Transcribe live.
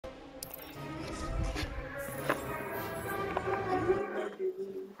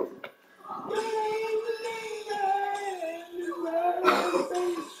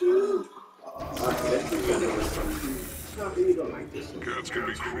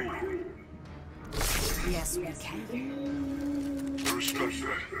Yes, we can. Respect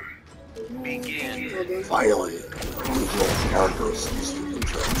that. Begin. Finally, original characteristics to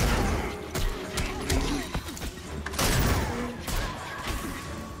intro.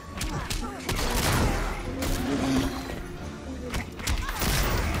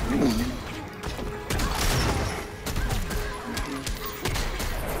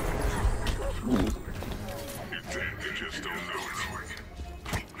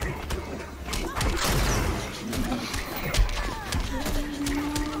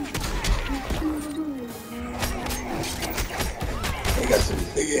 They got some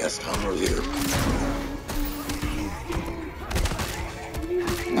big ass combos here.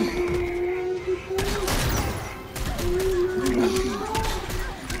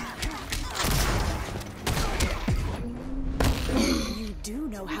 You do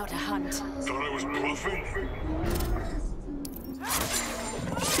know how to hunt. Thought I was bluffing?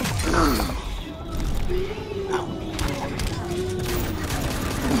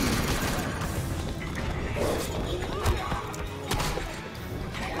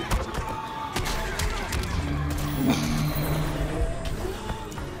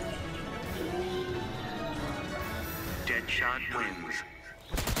 Deadshot wins.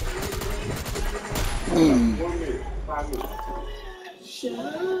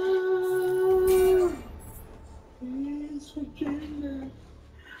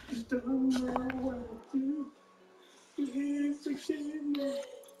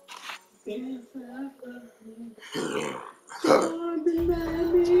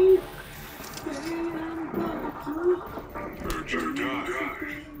 Heard you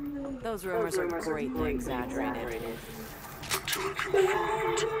die. Those rumors are greatly exaggerated. Until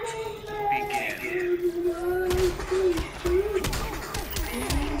confirmed. Begin.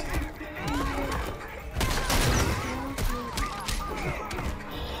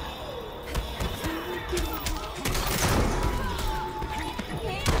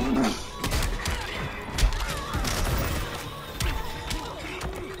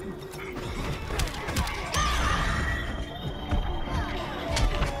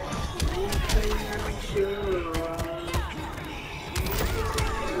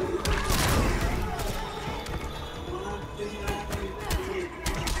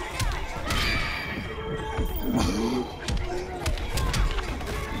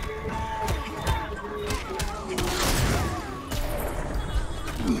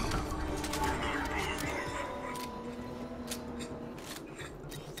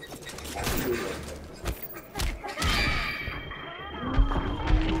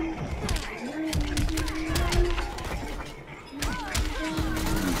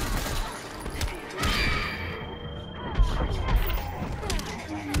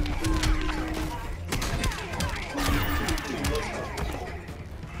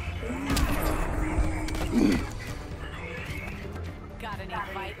 Got any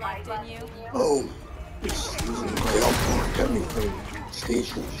fight left in you? Oh, this isn't my outdoor chemical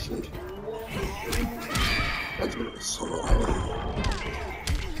station shit. That's gonna be so loud.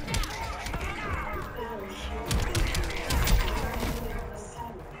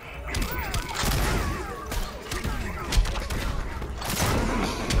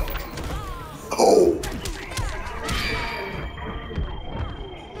 Oh.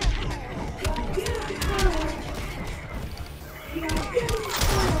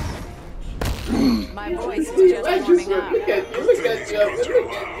 My voice is just warming up. Look at you, look at you.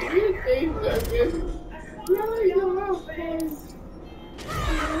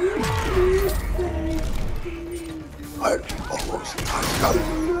 I almost got it.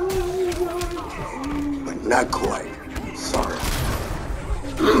 But not quite. Sorry.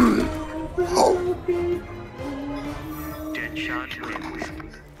 Oh. Deadshot wins.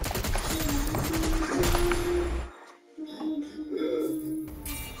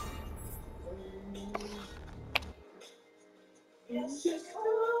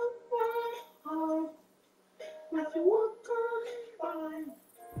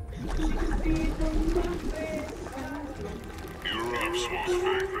 You're up, Swamp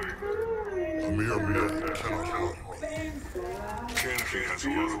Thing. A mere man cannot harm me. Canopy has a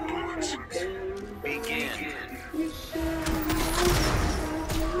lot of bullets. Begin.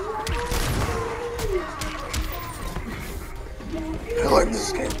 I like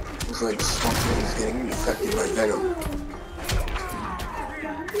this game. It's like Swamp Thing is getting infected by venom.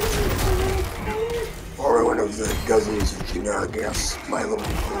 Or one of the dozens of generic gas my little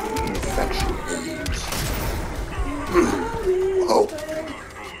infection aids. Oh.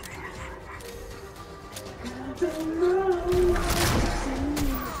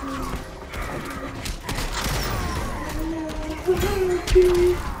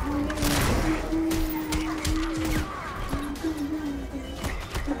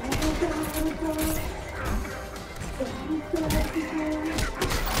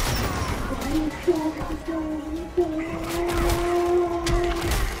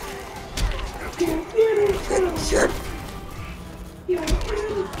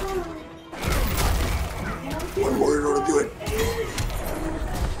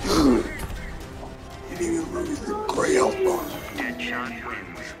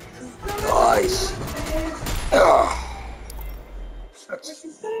 Nice. Ah.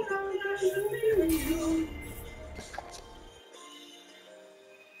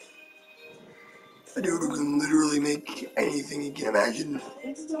 A dude who can literally make anything he can imagine. He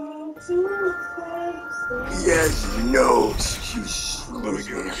has no excuse for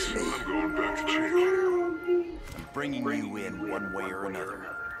losing against me. I'm going back to jail. I'm bringing you in one way or another.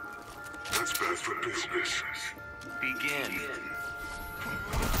 That's bad for business. Begin.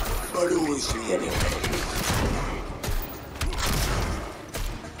 But it was me anyway.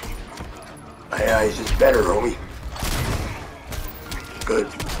 My eyes is better, homie. Good.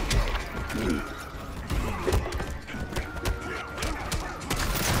 You're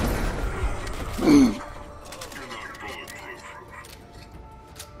not bulletproof.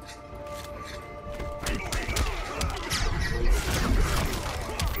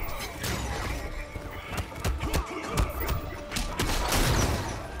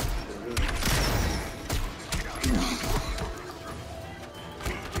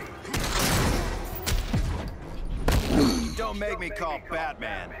 Don't make me call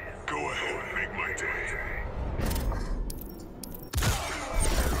Batman. Go ahead, make my day.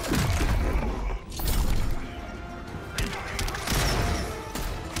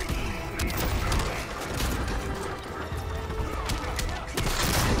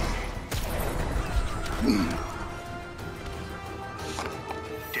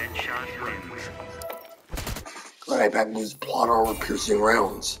 Deadshot wins. Glad I packed these plot armor piercing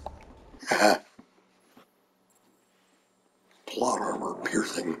rounds. Plot armor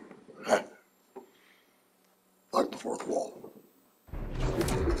piercing. Like the fourth wall.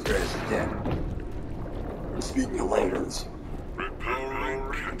 There's dead. Speaking of lanterns.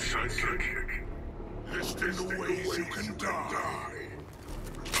 Repowering cat sidekick. Listing the ways you can die.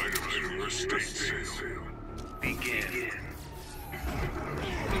 Items in your estate sale. Begin.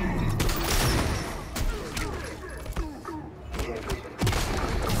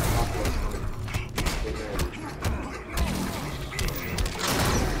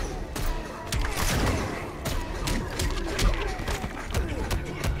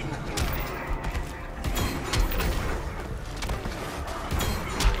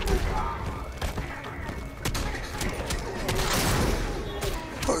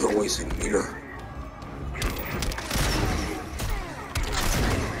 I was always a meter.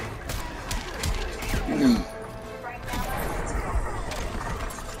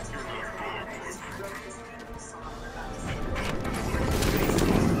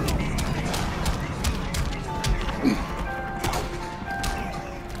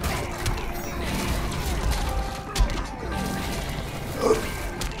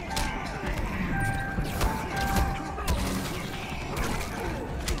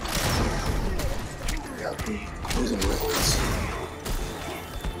 Losing weapons.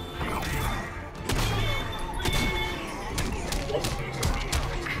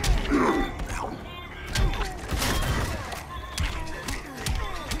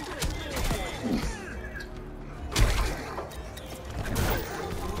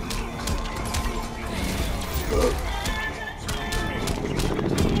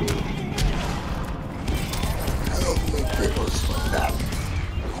 I don't make papers like that.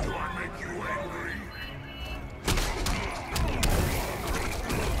 Do I make you angry?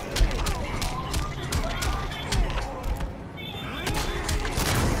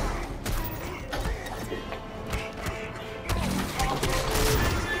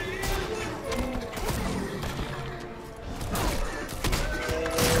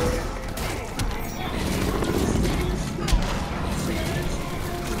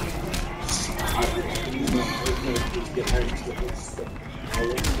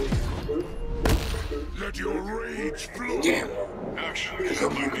 Let your rage flow. Damn. Action.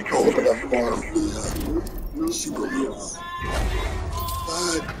 Open up bottom of the super wheel.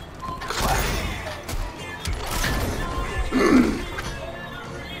 Clash.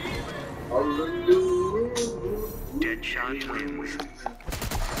 Deadshot wins.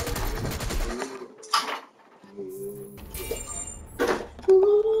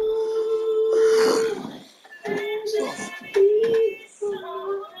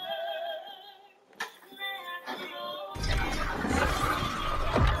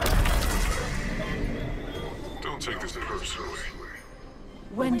 Don't take this personally.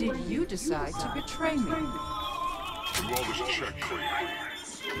 When did you decide to betray me? Do all this check cleaning.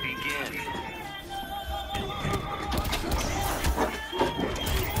 Begin.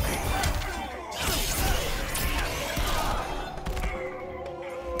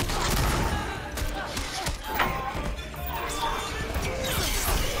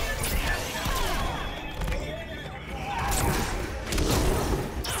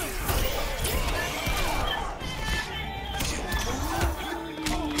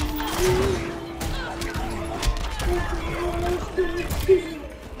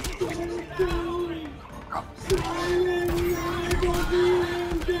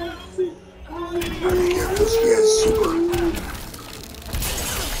 Because he has super.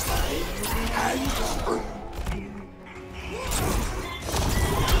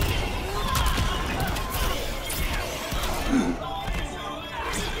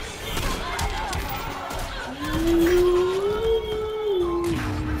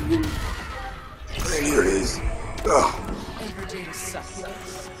 Here it is. Ugh. Everyday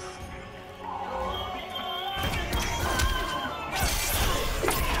succubus.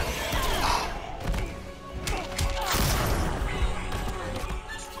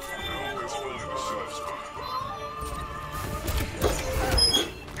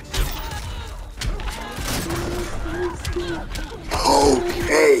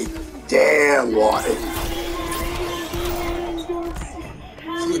 Okay, damn, Lawton.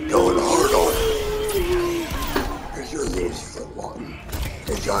 You're going hard on it. Here's your news for Lawton.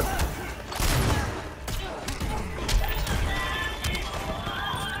 Hey, John.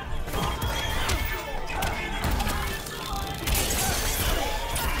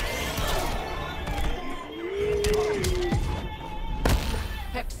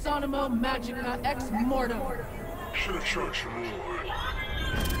 Hexonimo magica ex mortem. Should have charged more.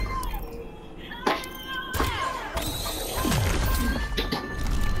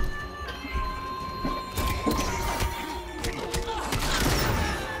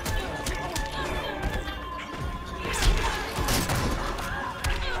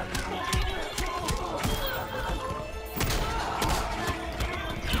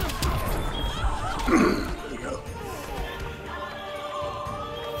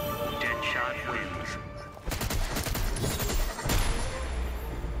 Deadshot wins.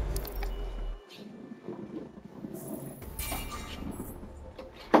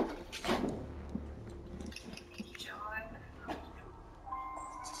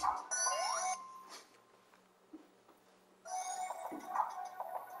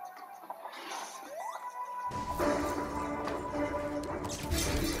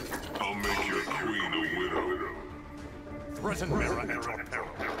 I'll make your queen a widow. Threaten Mira and your peril.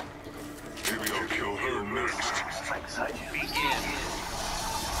 Maybe I'll kill her next. Begin.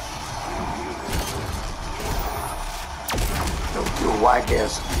 Don't do a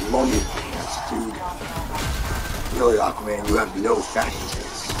whack-ass mummy pants, dude. Really, Aquaman, you have no fashion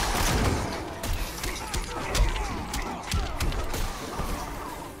sense.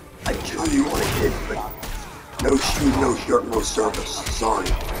 I kill you on a hit, but no shoe, no shirt, no service. Sorry.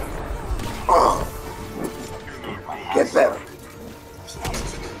 Get better.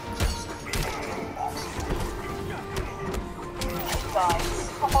 Guys,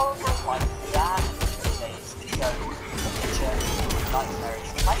 horrible like that. Today's video feature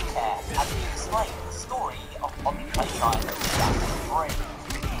Nightmare's Playcare as we explain the story of Poppy Playtime Chapter 3.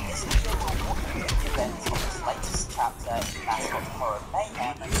 This video will walk you through the events of this latest chapter in Deadshot Horror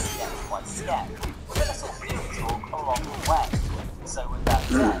Mayhem step by step, with a little video talk along the way. So with that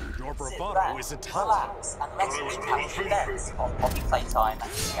said, Your sit bravado back, is Italian. relax, and let's recap the events of Poppy Playtime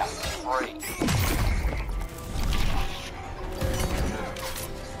Chapter 3.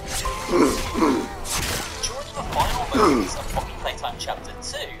 During the final moments of Poppy Playtime Chapter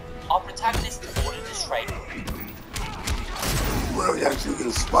 2, our protagonist boarded a train. Well, I was actually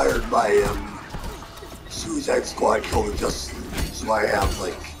inspired by Suicide Squad killer just so I have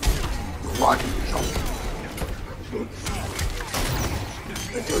like the rocket jump.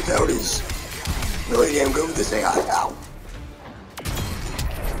 It turns out he's really damn good with this AI now.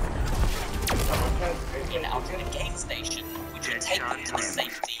 In out of the game station, which would take them to the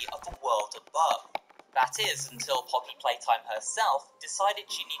safety of the world above. That is, until Poppy Playtime herself decided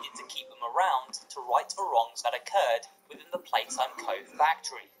she needed to keep them around to right the wrongs that occurred within the Playtime Cove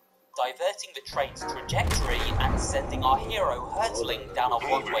factory, diverting the train's trajectory and sending our hero hurtling down a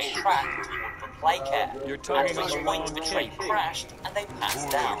one-way track toward the Playcare, at which point the train crashed and they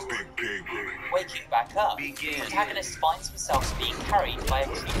passed out. Waking back up, the protagonist finds himself being carried by a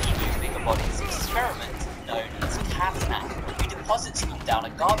creepy new bigger-bodies experiment known as Catnap, who deposits them down a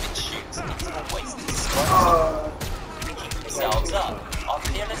garbage chute into a waste disposal. Picking themselves up, our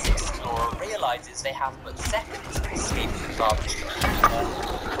fearless explorer realizes they have but seconds to escape the garbage compactor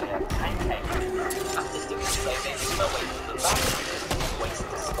via pancake. After doing so, they make their way to the bathroom of the waste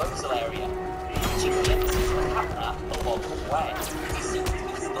disposal area, reaching glimpses of Catnap along the way. He seems to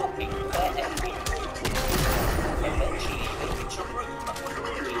be stalking their every move. Eventually, they reach a room with a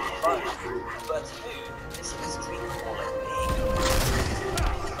green phone, but who this mystery caller be?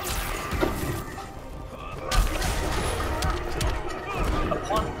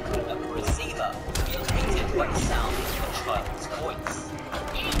 Upon picking up the receiver, we are greeted by the sound of a child's voice.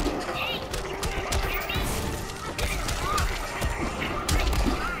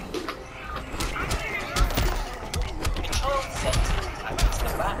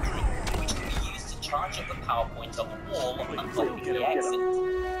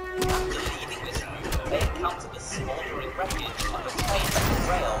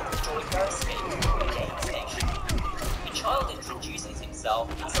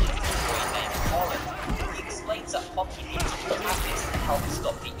 himself as a little boy named Holland. He explains that Poppy needs the protagonist to help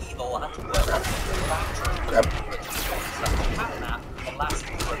stop the evil and to work on the factory. But he warns that the catnap, the last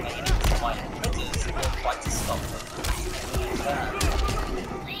of the remaining smiling critters, will try to stop them.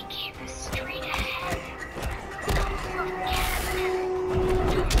 Straight ahead.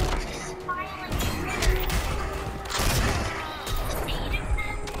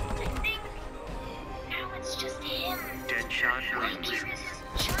 Deadshot wins.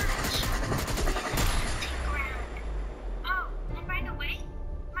 Oh, and by the way,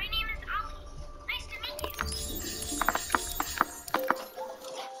 my name is Ali. Nice to meet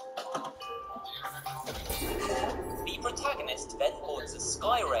The protagonist then boards a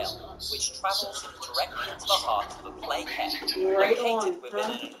sky rail, which travels him directly into the heart of a playcat, located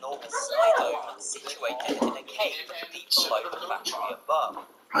within an enormous sky dome situated in a cave deep below the factory above.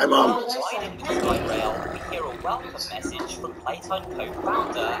 Hi, Mom. Riding the sky rail, we hear a welcome message from Playtime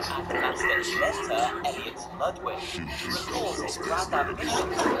co-founder and master inventor Elliot Ludwig, who recalls his grand ambition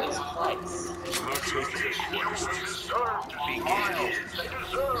for this place. Not taking it twice.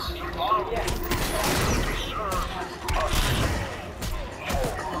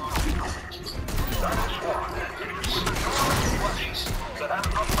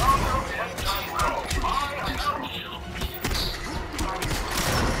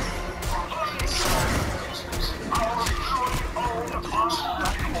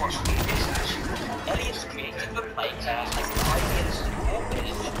 Elliot's created the playcat as an idealistic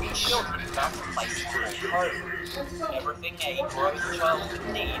orphanage for children without a place to call home. Everything a grown child would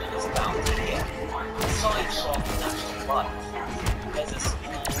need is found here, aside from natural life. There's a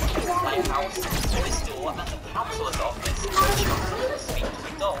school, playhouse, toy store, and a counselor's office where children speak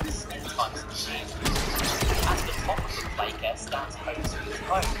to adults in times of need. At the top of the playcat stands Home Sweet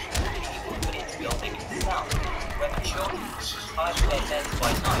Home, the orphanage building itself, where the children retire to their beds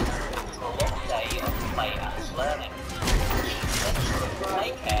by night after a long day of play and learning. In the center of the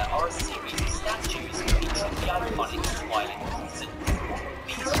playcare are a series of statues featuring the iconic Smiling Crescent.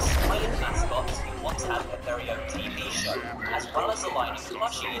 These are Smiling mascots who once had their very own TV show, as well as a line of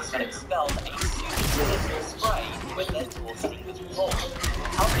plushies that expelled a super spray when their drawstring was pulled,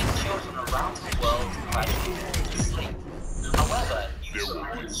 helping children around the world gradually fall to sleep. However, news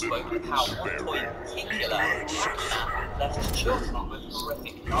reports spoke of how one toy in particular, Catnap, left children with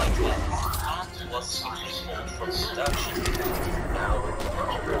horrific nightmares and was swiftly pulled from production.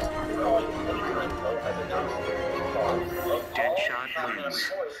 Deadshot wins.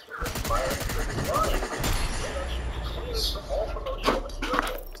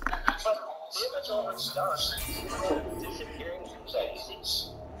 Disappearing confetti.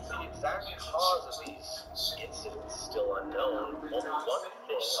 The exact cause of these incidents still unknown. Only one thing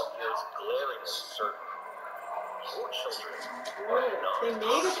appears glaringly certain. Your children are not. They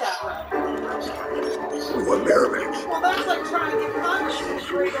made it that way. What merriment? Well, that's like trying to get punished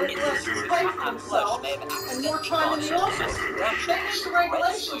for regulations to pay for themselves and more time in the office. They make the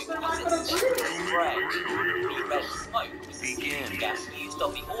regulations, they're not going to do it. The red smoke was the steam gas used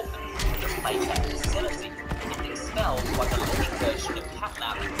on the orphans in the playcat facility. It expelled by the living version of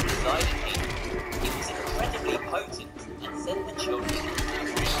Catnap who resided here. It was incredibly potent and sent the children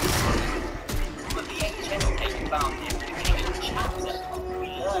into sleep. The VHS tape found in the beginning chapter, we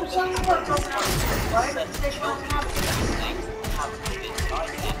learned that these certain children in this state have vivid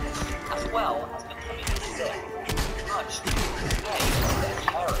nightmares, as well as becoming sick, much to the dismay of their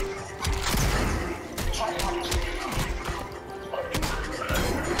parents.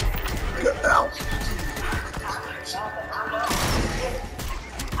 Get out.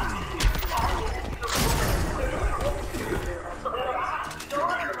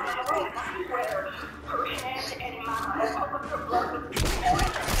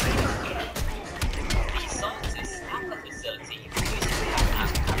 The scientists at the facility used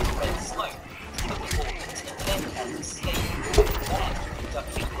Catnap and red smoke to put the orphans in their parents' sleep, then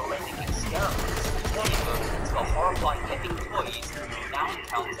conducting forensic experiments, turning them into the horrifying living toys we now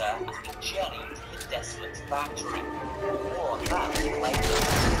encounter as we journey to the desolate factory. More on that later.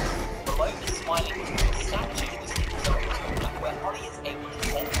 Below the smiling statues is a room where Holly is able to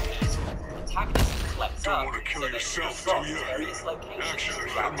send keys from the protagonist and collects Don't up want to kill so that yourself, he can do you? various locations Actually,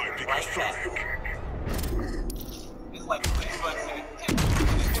 that throughout might the be playcat. catastrophic. It's like please like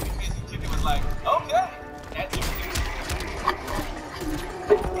Timmy was like, okay, that's it.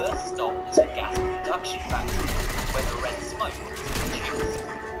 First stop is a gas production factory where the red smoke is produced.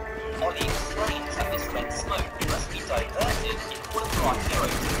 Ollie explains that this red smoke must be diverted in order for our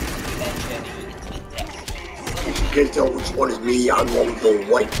heroes to continue their journey into the depths of the facility. You can't tell which one is me. I'm one with the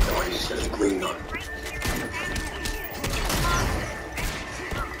white nut instead of the green nut.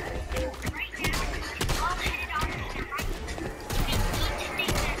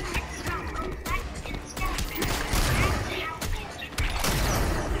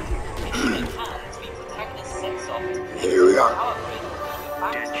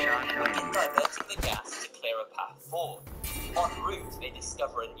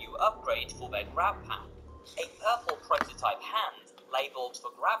 discover a new upgrade for their grab pack, a purple prototype hand labelled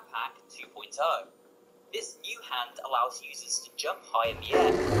for grab pack 2.0. This new hand allows users to jump high in the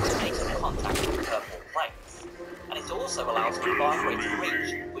air to make contact with purple plates, and it also allows for far greater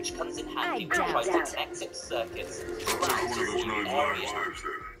reach, which comes in handy when trying to connect up circuits throughout the area.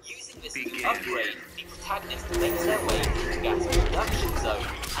 Using this new upgrade, the protagonist makes their way into the gas production zone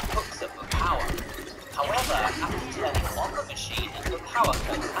and hooks up the power. However, after turning on the machine, the power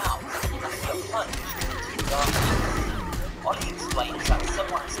goes out, and we are plunged into darkness. Ollie explains that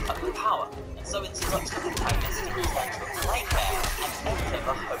someone has cut the power, and so instructs the protagonist to return to the playground and enter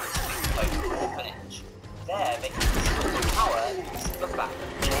the home sweet home orphanage. There, they can restore the power using the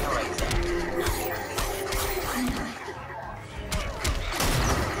backup generator.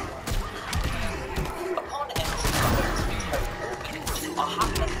 Upon entering the home sweet home orphanage, our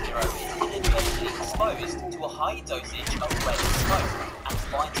hapless hero is inadvertently exposed to a high dosage of red smoke and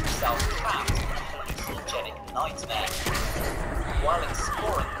finds himself trapped in a hallucinogenic nightmare. While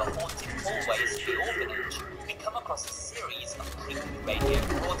exploring the haunted hallways of the orphanage, we come across a series of creepy radio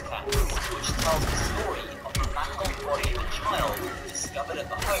broadcasts which tells the story of the mangled body of a child discovered at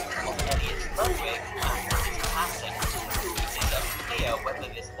the home of Elliot Ludwig after his passing. It is unclear whether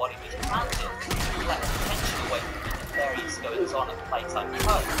this body was planted to collect attention away from the nefarious goings-on at Playtime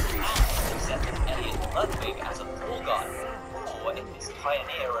Pub and to set up Elliot Ludwig as a fall guy, or if this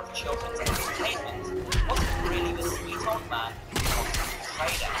pioneer of children's entertainment wasn't really the sweet old man who wanted to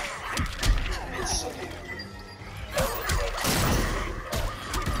trade out.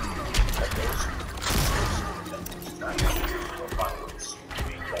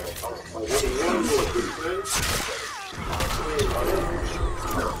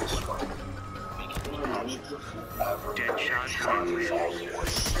 Deadshot.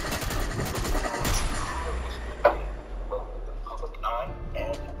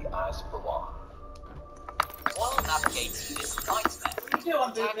 While navigating this nightmare, the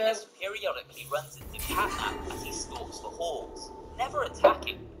protagonist periodically runs into Catnap as he stalks the halls, never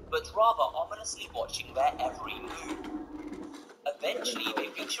attacking, but rather ominously watching their every move. Eventually, they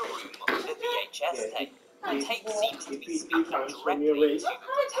reach a room with a VHS tape. The tape seems to be speaking directly to the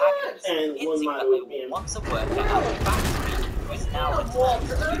protagonist, hinting that they were once a worker at the factory who is now returned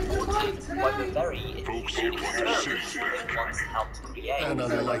to be haunted by the very inhumane experiments they once helped create. And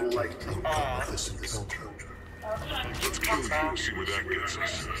I'd like to this encounter. Let's kill you, see where that gets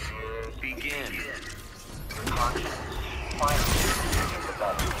us. Begin.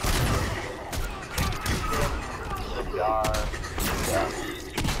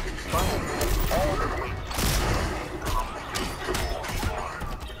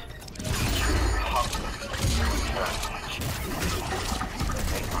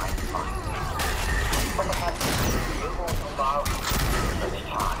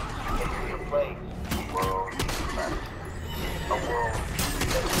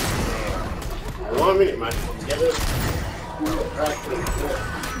 One minute, man. Get it.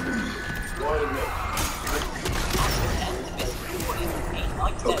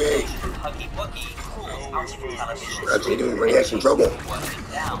 Okay. That's me doing reaction trouble.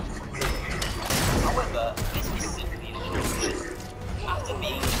 However, this was simply an illusion. After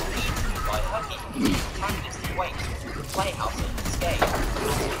being defeated by Huggy, the protagonist wakes from the playhouse and escapes,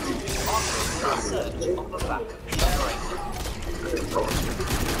 after a search of the backup generator.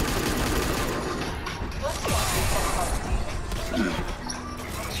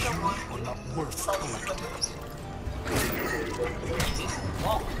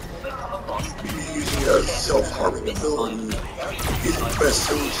 Your self-harming ability is the best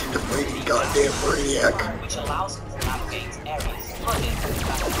solution to fighting goddamn Brainiac. Which allows him to navigate areas flooded with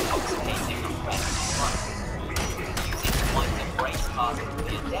that intoxicating and red light. Using quantum brace cards with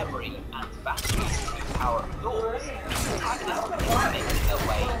the debris and batteries to power up doors, the protagonist is making their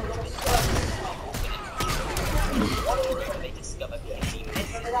way into the darkness of the orphanage. One room they discover Kitty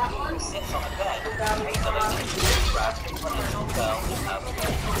Missy, who sits on a bed, hazily grabs a little girl in her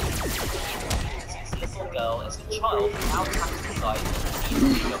This little girl is a child now trapped inside a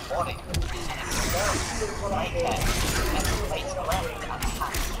bigger body. An experiment like that escalates left and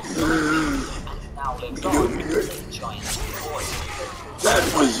attacks and now lives on as a giant boy. That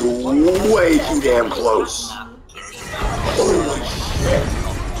was way too damn close. Holy shit.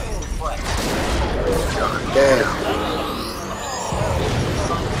 God damn.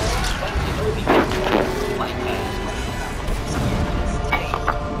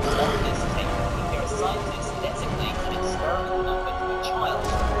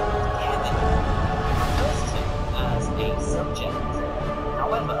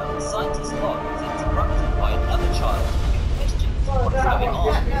 However, the scientist's log is interrupted by another child who questions what's going on.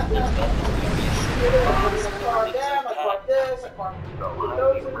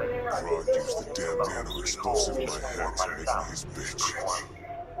 Frog used the damn nano explosive in my head to make me his bitch.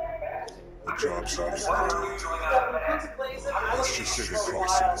 The job seems right. Let's just say they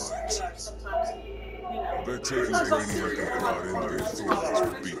crossed some lines. I bet taking Brainiac and Cloud into the authorities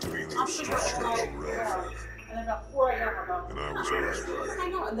would be doing them structure hell right. And about 4 a.m. ago. And I was right. I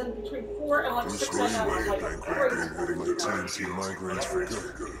know, and then between 4 and like Bruce 6 Wayne a.m. I was way like, bankrolled crazy. getting rid of my TNT migraines for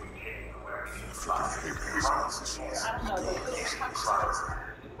good. I freaking hate assholes. That nano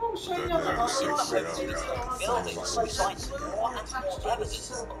saved me out. Building finds more and more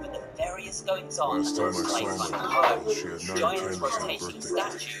evidence of the nefarious goings-on Last time I displayed saw by my the girl, she had 9 giant candles on rotating birthday cake.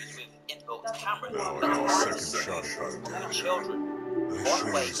 statues with inbuilt cameras Now that I got a can second shot at for that children. I One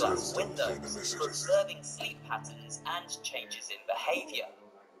sure way as hell glass don't plan to windows miss for it. observing sleep patterns and changes in behavior.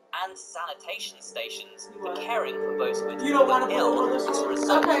 And sanitation stations for caring for those who You don't want to ill pull this as a one?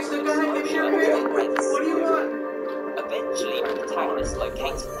 result Okay, so go ahead and get your hair. What do you want? Eventually, the protagonist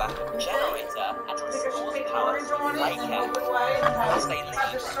locates the backup generator and restores power to the playcare. As they leave, they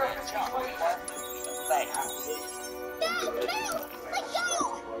jump while moving at bay. No! Let go!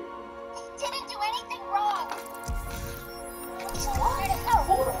 He didn't do anything wrong! Where to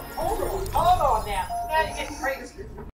go?